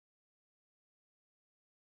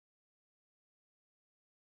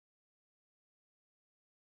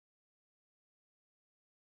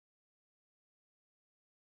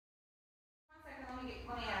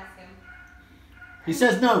He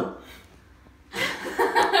says no.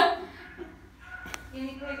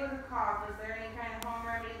 Guinea pig with a cough. Is there any kind of home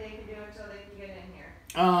remedy they can do until they can get in here?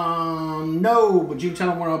 No, but you can tell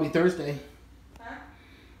them where I'll be Thursday. Huh?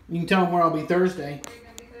 You can tell them where I'll be Thursday. Where are you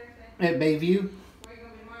going to be Thursday? At Bayview. Where are you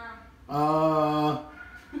going to be tomorrow?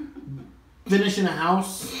 Finishing a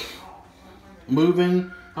house.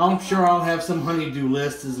 Moving. I'm sure I'll have some honeydew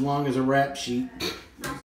list as long as a rap sheet.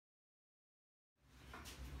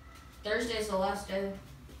 Thursday's the last day.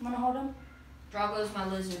 Wanna hold him? Drago's my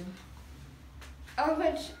lizard.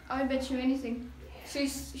 I bet you anything.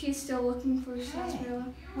 He's still looking for sarsaparilla.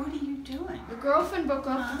 What are you doing? Your girlfriend broke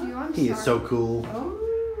up with you. I'm He sorry. is so cool.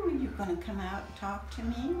 Oh, you're gonna come out and talk to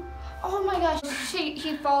me? Oh my gosh.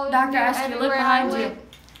 He followed Doctor me asked you to look everywhere I behind you. went.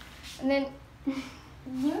 And then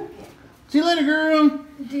Look at See you later, girl.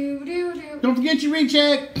 do. Don't forget your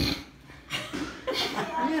recheck.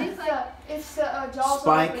 It's Jaws.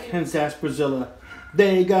 Spike and Sarsaparilla.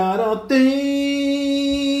 They got a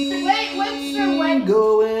thing Wait, when's their wedding?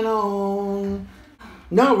 going on.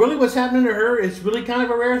 No, really what's happening to her is really kind of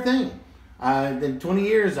a rare thing. In 20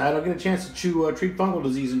 years, I don't get a chance to treat fungal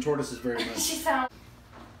disease in tortoises very much. She sounds.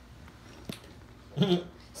 See,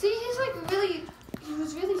 he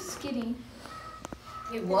was really skinny.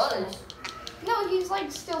 He was. No, he's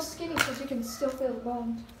like still skinny because you can still feel the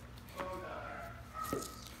bones.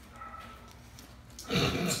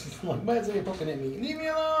 Look, why is he poking at me? Leave me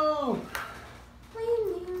alone!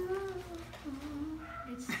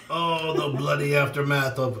 Oh, the bloody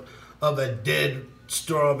aftermath of a dead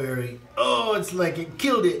strawberry. Oh, it's like it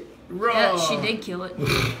killed it raw. Yeah, she did kill it.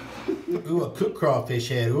 Ooh, a cooked crawfish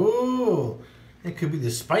head. Ooh, it could be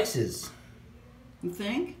the spices. You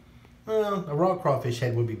think? Well, a raw crawfish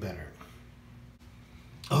head would be better.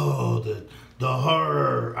 Oh, the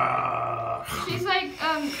horror. Ah. She's like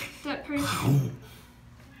that person.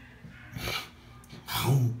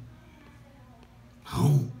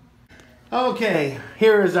 Okay,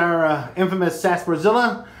 here is our infamous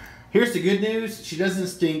sarsaparilla. Here's the good news. She doesn't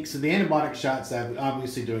stink, so the antibiotic shot's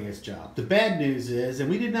obviously doing its job. The bad news is, and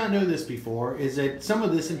we did not know this before, is that some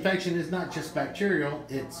of this infection is not just bacterial,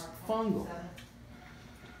 it's fungal.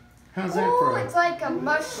 How's that for Oh, it's like a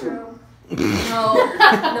mushroom. No,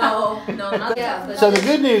 not that. But So the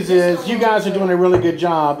good news is you guys are doing a really good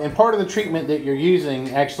job, and part of the treatment that you're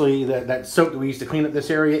using, actually that soap that we used to clean up this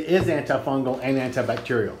area, is antifungal and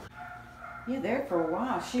antibacterial. Yeah, there for a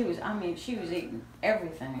while. She was eating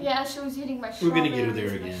everything. Yeah, she was eating my We're strawberries. gonna get her there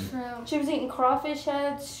my again. shrimp. She was eating crawfish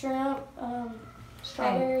heads, shrimp,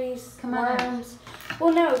 strawberries, come on. worms.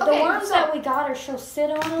 Well, no, the Okay, worms so- that we got her, she'll sit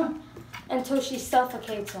on them until she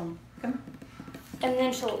suffocates them. And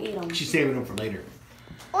then she'll eat them. She's saving them for later.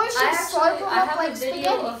 Or she slurp them I up have like a video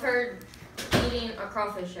spaghetti. of her eating a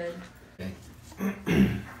crawfish head. Okay.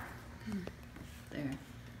 There.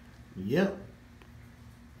 Yep.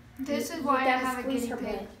 This is You why I gotta have a squeeze guinea her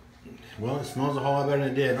pig. butt. Well, it smells a whole lot better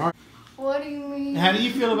than it did. All right. What do you mean? How do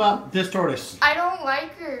you feel about this tortoise? I don't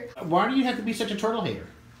like her. Why do you have to be such a turtle hater?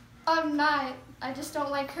 I'm not. I just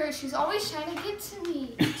don't like her. She's always trying to get to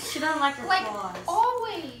me. She doesn't like her Like, claws.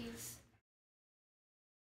 always.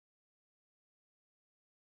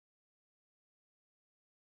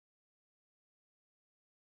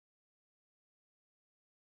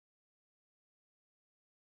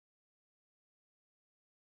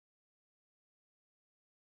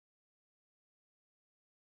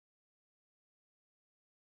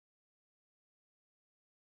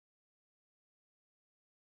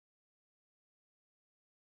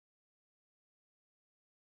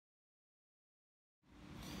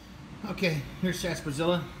 Okay, here's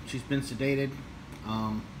sarsaparilla. She's been sedated.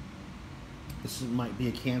 This might be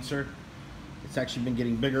a cancer. It's actually been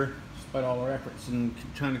getting bigger despite all our efforts in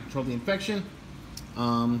trying to control the infection.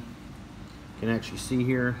 You can actually see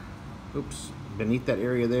here, oops, beneath that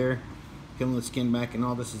area there, peeling the skin back and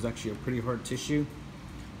all. This is actually a pretty hard tissue.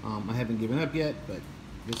 I haven't given up yet, but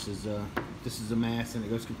this is a mass and it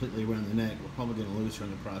goes completely around the neck. We're probably going to lose her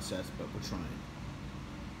in the process, but we're trying.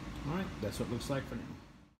 All right, that's what it looks like for now.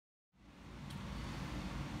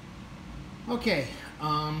 Okay,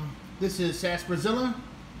 this is sarsaparilla.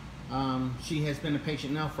 She has been a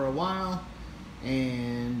patient now for a while,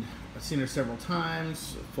 and I've seen her several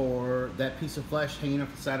times for that piece of flesh hanging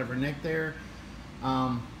off the side of her neck there.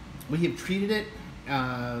 We have treated it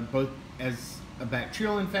both as a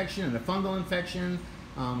bacterial infection and a fungal infection.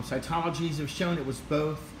 Cytologies have shown it was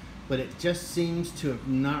both, but it just seems to have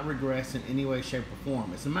not regressed in any way, shape, or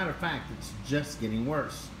form. As a matter of fact, it's just getting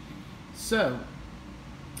worse. So,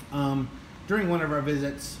 during one of our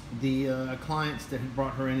visits, the clients that had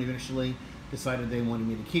brought her in initially decided they wanted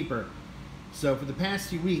me to keep her. So for the past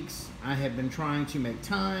few weeks, I have been trying to make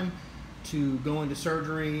time to go into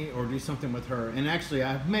surgery or do something with her. And actually,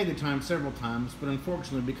 I've made the time several times, but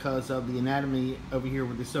unfortunately, because of the anatomy over here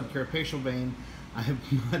with the subcarapacial vein, I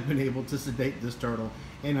have not been able to sedate this turtle,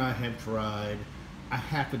 and I have tried a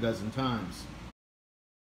half a dozen times.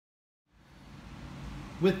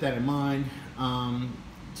 With that in mind,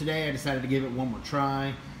 today I decided to give it one more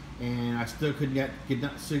try, and I still could not get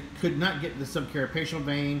the subcarapacial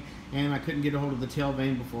vein, and I couldn't get a hold of the tail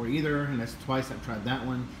vein before either, and that's twice I've tried that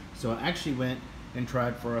one. So I actually went and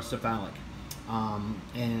tried for a cephalic.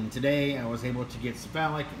 And today I was able to get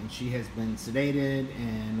cephalic, and she has been sedated,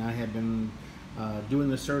 and I have been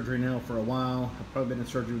doing the surgery now for a while. I've probably been in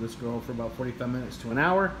surgery with this girl for about 45 minutes to an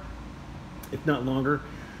hour, if not longer.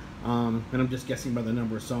 And I'm just guessing by the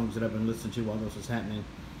number of songs that I've been listening to while this was happening.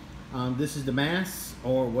 This is the mass,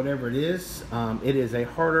 or whatever it is. It is a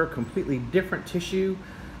harder, completely different tissue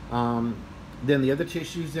than the other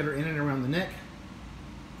tissues that are in and around the neck.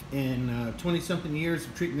 In 20-something years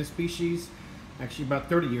of treating this species, actually about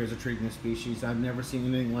 30 years of treating this species, I've never seen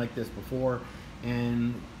anything like this before,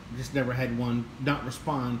 and just never had one not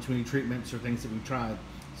respond to any treatments or things that we've tried.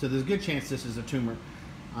 So there's a good chance this is a tumor.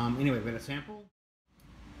 Anyway, we got a sample,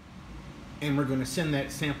 and we're going to send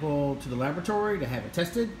that sample to the laboratory to have it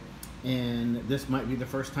tested. And this might be the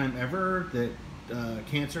first time ever that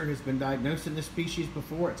cancer has been diagnosed in this species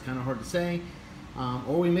before. It's kind of hard to say.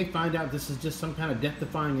 Or we may find out this is just some kind of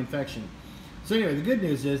death-defying infection. So anyway, the good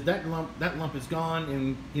news is that lump is gone,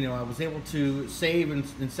 and I was able to save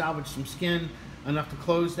and salvage some skin enough to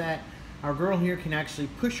close that. Our girl here can actually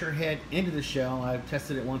push her head into the shell. I've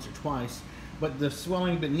tested it once or twice, but the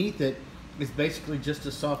swelling beneath it is basically just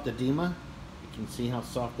a soft edema. You can see how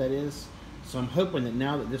soft that is. So I'm hoping that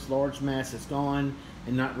now that this large mass is gone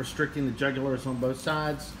and not restricting the jugulars on both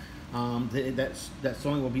sides, that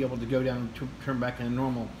swelling will be able to go down and turn back into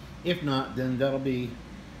normal. If not, then that'll be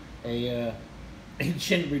a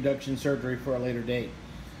chin reduction surgery for a later date.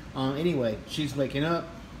 Anyway, she's waking up.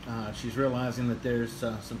 She's realizing that there's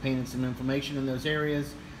some pain and some inflammation in those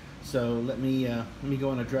areas. So let me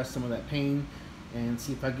go and address some of that pain and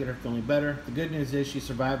see if I get her feeling better. The good news is she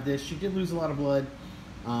survived this. She did lose a lot of blood,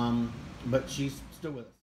 but she's still with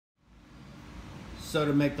us. So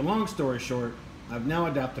to make the long story short, I've now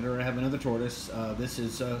adopted her. I have another tortoise. This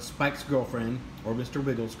is Spike's girlfriend, or Mr.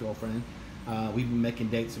 Wiggles' girlfriend. We've been making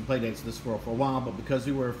dates and play dates with this girl for a while, but because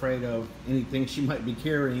we were afraid of anything she might be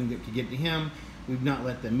carrying that could get to him, we've not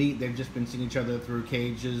let them meet. They've just been seeing each other through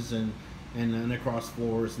cages and across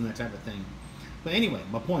floors and that type of thing. But anyway,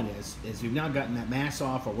 my point is we've now gotten that mass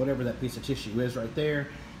off, or whatever that piece of tissue is right there,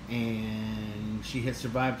 and she has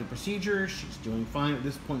survived the procedure. She's doing fine at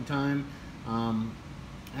this point in time.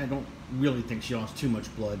 I don't really think she lost too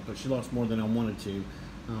much blood, but she lost more than I wanted to.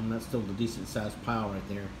 That's still a decent sized pile right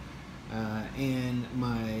there. And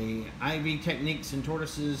my IV techniques in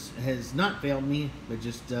tortoises has not failed me, but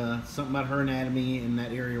just something about her anatomy in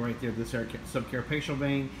that area right there, the subcarapacial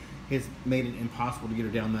vein, has made it impossible to get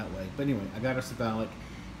her down that way. But anyway, I got her cephalic,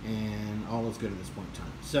 and all is good at this point in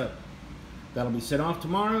time. So that'll be set off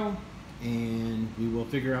tomorrow, and we will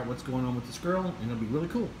figure out what's going on with this girl, and it'll be really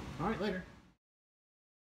cool. All right, later.